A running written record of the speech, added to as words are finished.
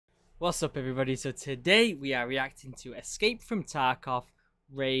What's up, everybody? So today we are reacting to Escape from Tarkov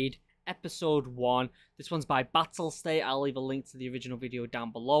Raid Episode 1. This one's by Battlestate. I'll leave a link to the original video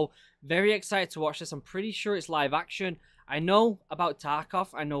down below. Very excited to watch this. I'm pretty sure it's live action. I know about Tarkov.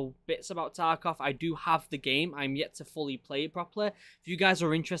 I know bits about Tarkov. I do have the game. I'm yet to fully play it properly. If you guys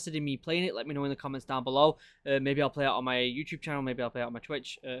are interested in me playing it, let me know in the comments down below. Maybe I'll play it on my YouTube channel. Maybe I'll play it on my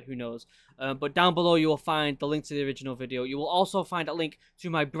Twitch. Who knows? But down below you will find the link to the original video. You will also find a link to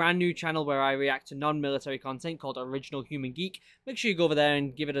my brand new channel where I react to non-military content called Original Human Geek. Make sure you go over there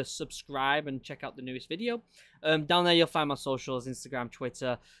and give it a subscribe and check out the newest video. Down there you'll find my socials, Instagram,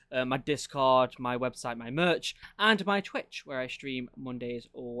 Twitter, my Discord, my website, my merch, and my Twitch, where I stream Mondays,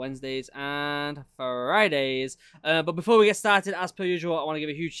 Wednesdays, and Fridays. But before we get started, as per usual, I want to give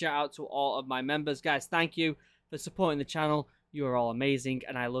a huge shout out to all of my members. Guys, thank you for supporting the channel. You are all amazing,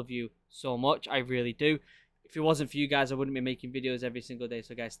 and I love you so much. I really do. If it wasn't for you guys, I wouldn't be making videos every single day.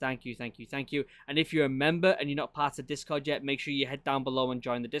 So guys, thank you, thank you, thank you. And if you're a member and you're not part of Discord yet, make sure you head down below and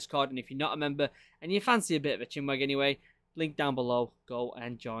join the Discord. And if you're not a member and you fancy a bit of a chinwag anyway, link down below, go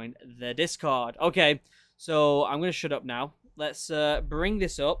and join the Discord. Okay, so I'm going to shut up now. Let's bring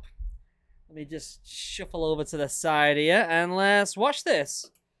this up. Let me just shuffle over to the side here and let's watch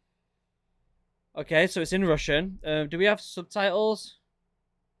this. Okay, so it's in Russian. Do we have subtitles?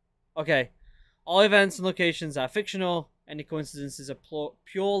 Okay. All events and locations are fictional. Any coincidences are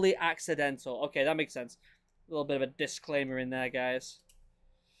purely accidental. Okay, that makes sense. A little bit of a disclaimer in there, guys.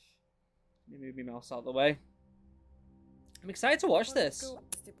 Let me move my mouse out of the way. I'm excited to watch this.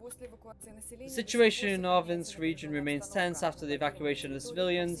 The situation in Northern's region remains tense after the evacuation of the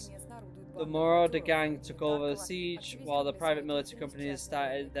civilians. The Marauder gang took over the siege, while the private military companies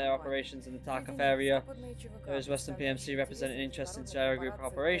started their operations in the Tarkov area. There is Western PMC representing interest in Sierra Group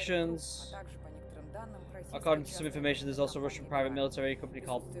operations. According to some information, there's also a Russian private military company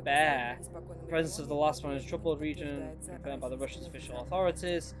called Bear. The presence of the last one is a troubled region, confirmed by the Russian official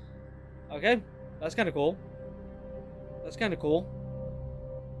authorities. Okay, that's kind of cool. That's kind of cool.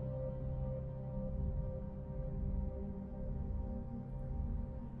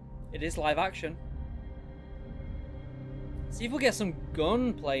 It is live action. See if we'll get some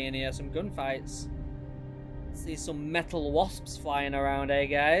gunplay in here, some gunfights. See some metal wasps flying around, eh,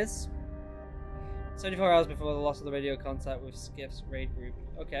 guys? 74 hours before the loss of the radio contact with Skiff's raid group.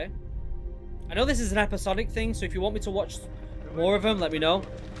 Okay. I know this is an episodic thing, so if you want me to watch more of them, let me know.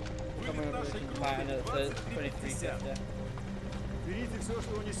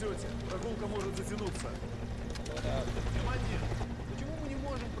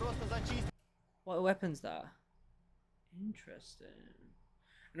 What weapons there? Interesting.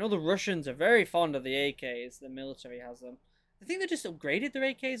 I know the Russians are very fond of the AKs. The military has them. I think they just upgraded their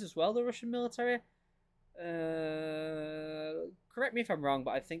AKs as well, the Russian military. Correct me if I'm wrong,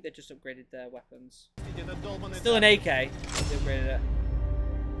 but I think they just upgraded their weapons. Still an AK, they upgraded it.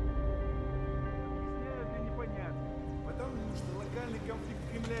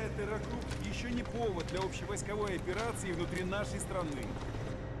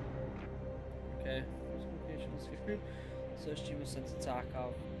 Okay. Search team was sent to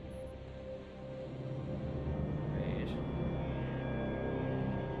Tarkov.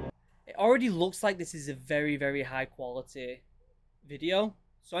 It already looks like this is a very, very high quality video.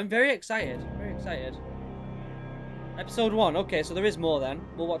 So I'm very excited. Very excited. Episode 1. Okay, so there is more then.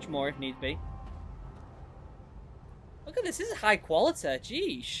 We'll watch more if need be. Look at this. This is high quality.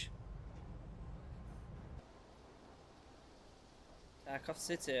 Jeesh. Tarkov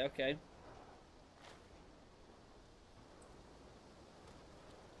City. Okay.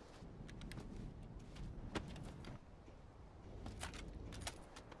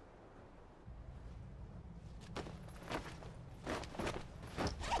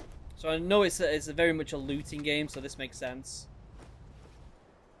 So I know it's a very much a looting game, so this makes sense.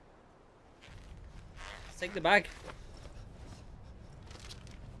 Let's take the bag.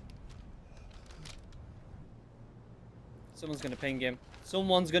 Someone's gonna ping him.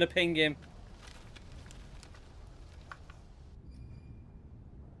 Someone's gonna ping him.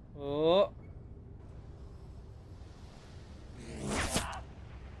 Oh.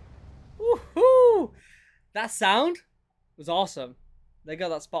 Woohoo! That sound was awesome. They got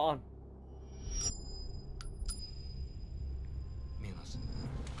that spot on.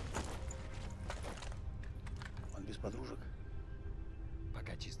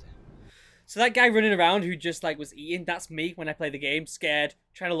 So that guy running around who just like was eating, that's me when I play the game, scared,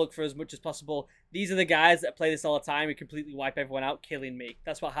 trying to look for as much as possible. These are the guys that play this all the time who completely wipe everyone out, killing me.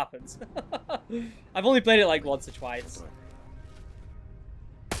 That's what happens. I've only played it like once or twice.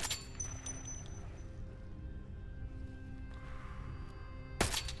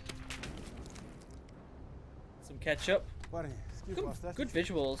 Some ketchup. Good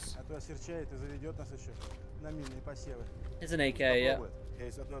visuals. It's an AK, yeah.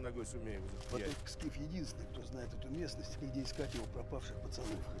 Я с одной ногой сумею. Вот только Скиф единственный, кто знает эту местность, где искать его пропавших пацанов.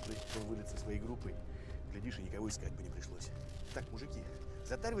 Значит, он вылет со своей группой. Глядишь, и никого искать бы не пришлось. Так, мужики,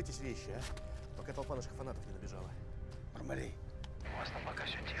 затаривайтесь вещи, а? Пока толпа наших фанатов не набежала. Бармалей. У вас там пока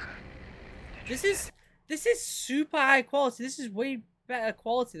все тихо. This is super high quality. This is way better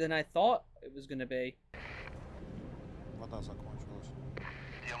quality than I thought it was gonna be. Вода закончилась.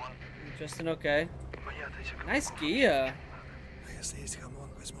 Демон. Interesting, okay. Понятно, Nice gear. А если есть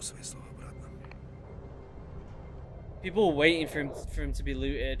хамон, возьму свои слова обратно. People were waiting for him to be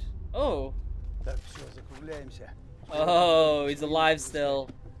looted. Oh. Так, все, закругляемся. Oh, he's alive still.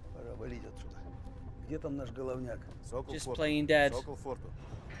 Пора валить отсюда. Где там наш головняк? Сокол Just форту. plain dead. Сокол форту.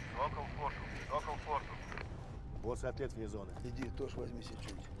 Сокол форту. Сокол форту. Босс атлет вне зоны. Иди, тоже возьми себе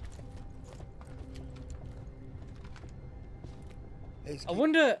что-нибудь. Эй, I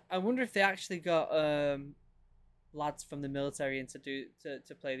wonder if they actually got lads from the military in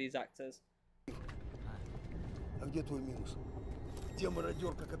to play these actors. А где твой минус? Где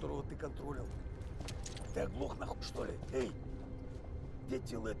мародерка, которого ты контролил? Ты оглох нахуй, что ли? Эй! Где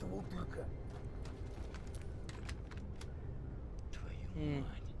тело этого утырка? Твою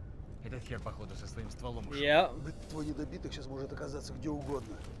мать. Этот хер, походу, со своим стволом ушел. Yeah. Твой недобиток сейчас может оказаться где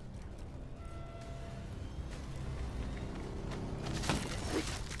угодно.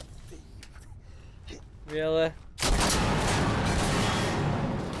 Really?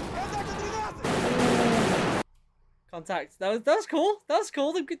 Contact. That was cool. That was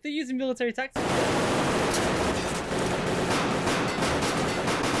cool. They're using military tactics.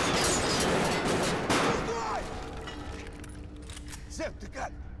 Сэм, ты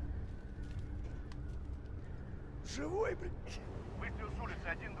как? Живой, блин? Выстрел с улицы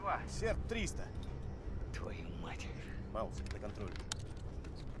 1-2. Серп 300. Твою мать. Маус, на контроле.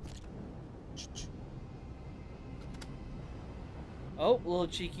 Oh, a little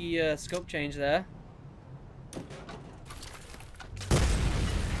cheeky scope change there.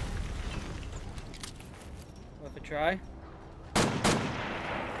 Worth a try.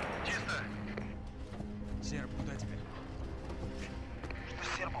 Чисто. Серп, куда теперь? Что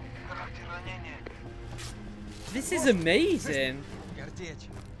с сербом? Характер ранения. This is amazing. Картечь.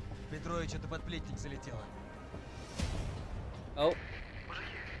 Петрович, это под плетник залетело. Oh.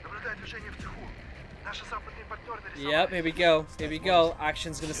 Мужики, наблюдаю движение в цеху. Наши западные партнеры нарисовали. Yep, here we go. Here we go.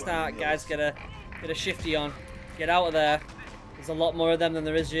 Action's gonna start, guys. Get a shifty on. Get out of there. There's a lot more of them than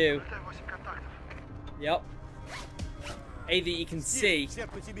there is you. Наблюдаю 8 контактов. Yep. A that you can see.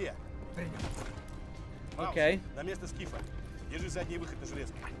 Серп по тебе. Маус, Okay. на место скифа. Держи задний выход на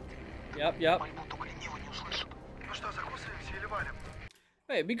железку. Yep, yep. Мольбу только лениво не услышит. Ну что, закусываемся или валим?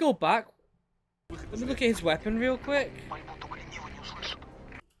 Wait, we go back. Выход на Let me look железку. at his weapon real quick. Мольбу только лениво не услышит.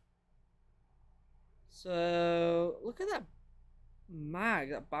 So look at that mag,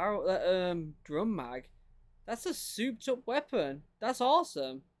 that barrel, that drum mag. That's a souped up weapon. That's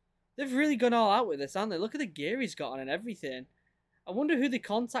awesome. They've really gone all out with this, haven't they? Look at the gear he's got on and everything. I wonder who they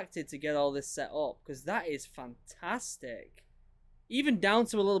contacted to get all this set up, because that is fantastic. Even down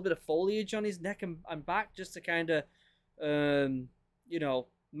to a little bit of foliage on his neck and back, just to kind of, you know,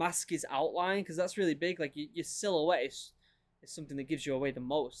 mask his outline, because that's really big. Like your silhouette is something that gives you away the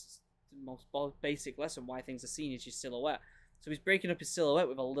most. The most basic lesson why things are seen is your silhouette. So he's breaking up his silhouette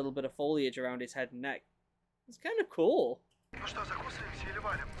with a little bit of foliage around his head and neck. It's kind of cool. Ну что, закусываемся или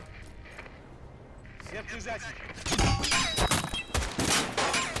валим? Серп лежать.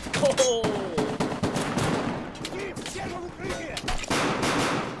 Oh! Скиф, серп в укрытие.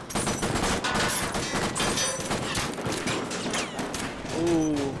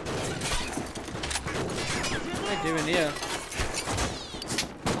 Ooh. What are they doing here?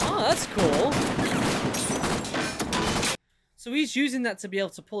 Oh, that's cool. So he's using that to be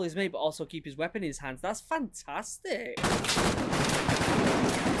able to pull his mate, but also keep his weapon in his hands. That's fantastic.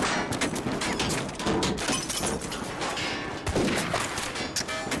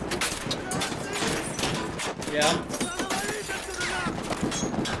 Yeah.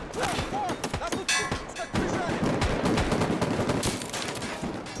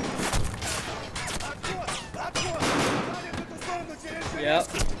 Yep.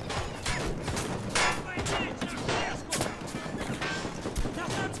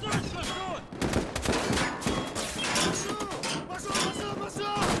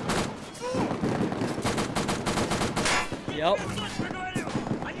 Yep.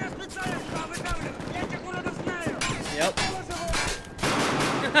 Yep.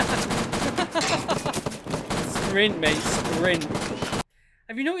 Sprint, mate, sprint.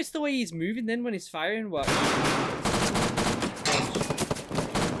 Have you noticed the way he's moving then when he's firing? What?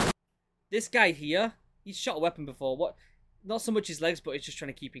 This guy here, he's shot a weapon before. What? Not so much his legs, but he's just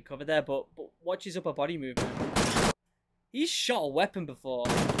trying to keep him cover there. But watch his upper body movement. He's shot a weapon before.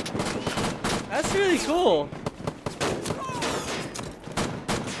 That's really cool.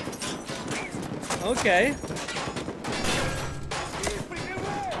 Okay.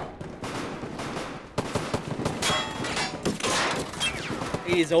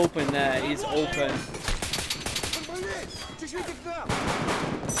 He's open there. He's open.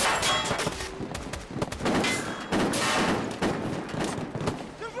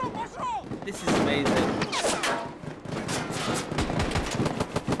 This is amazing.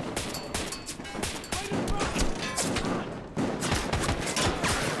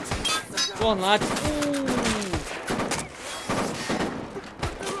 Go on, lad. Ooh.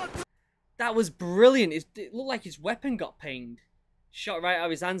 That was brilliant. It looked like his weapon got pinged. Shot right out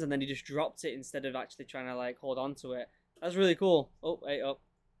of his hands and then he just dropped it instead of actually trying to like hold on to it. That's really cool. Oh, hey, up.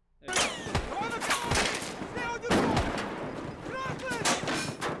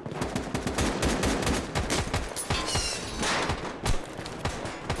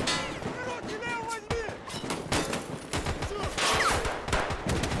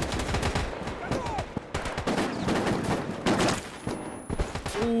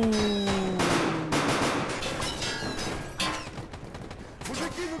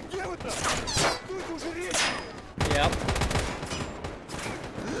 Yep.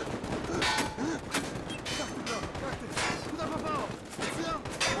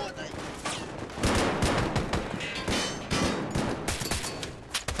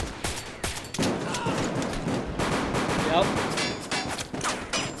 Yep.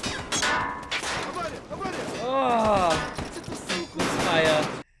 Oh, fire.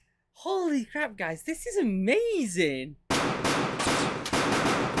 Holy crap, guys, this is amazing.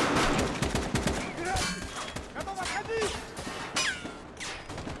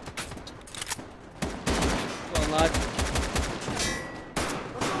 Come on, lad.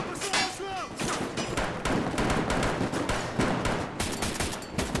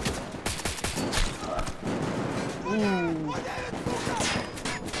 Ooh.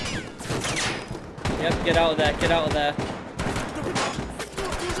 Yep, get out of there, get out of there.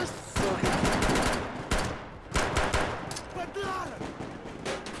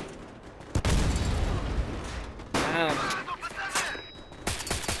 Damn.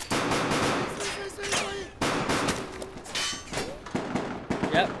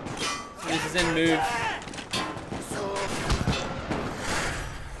 Yep. This is in move.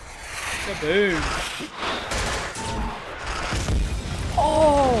 Kaboom.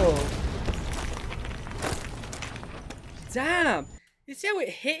 Oh! Damn! You see how it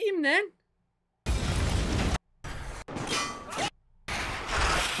hit him then?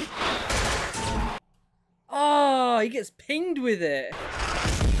 Oh, he gets pinged with it.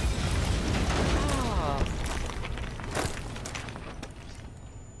 Oh.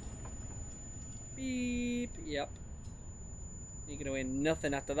 Beep. Yep. You're gonna win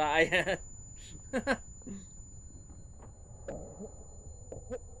nothing after that.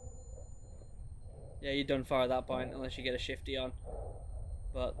 Yeah, you're done for at that point, unless you get a shifty on.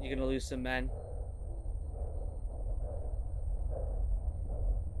 But you're gonna lose some men.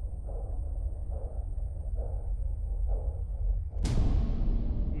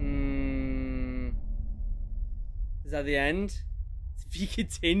 Is that the end? To be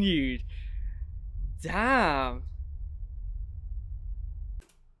continued. Damn.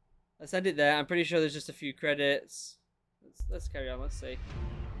 Let's end it there. I'm pretty sure there's just a few credits. Let's carry on. Let's see.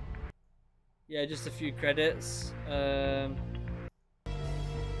 Yeah, just a few credits.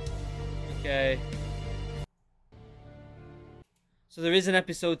 Okay. So there is an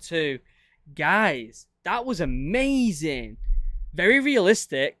episode 2. Guys, that was amazing. Very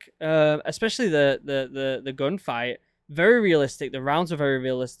realistic, especially the gunfight. Very realistic. The rounds were very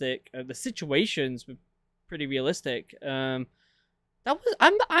realistic. The situations were pretty realistic. I'm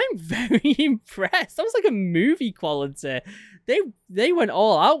very impressed. That was like a movie quality. They went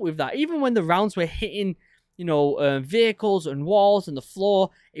all out with that. Even when the rounds were hitting, you know, vehicles and walls and the floor,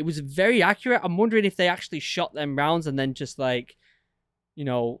 it was very accurate. I'm wondering if they actually shot them rounds and then just like, you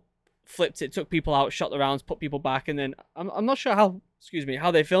know, flipped it, took people out, shot the rounds, put people back, and then I'm not sure how,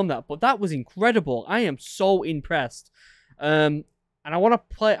 how they filmed that, but that was incredible. I am so impressed. And I want to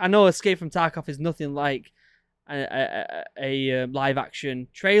play. I know Escape from Tarkov is nothing like a live action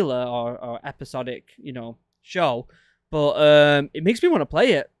trailer or episodic, you know, show, but it makes me want to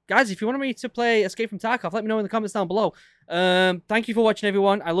play it. guys, if you want me to play Escape from Tarkov, let me know in the comments down below. Thank you for watching,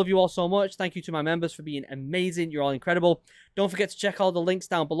 everyone. I love you all so much. Thank you to my members for being amazing. You're all incredible. Don't forget to check all the links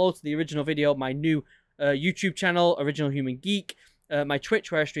down below to the original video, my new YouTube channel, Original Human Geek, my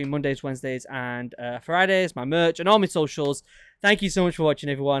Twitch, where I stream Mondays, Wednesdays, and Fridays, my merch, and all my socials. Thank you so much for watching,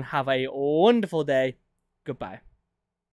 everyone. Have a wonderful day. Goodbye.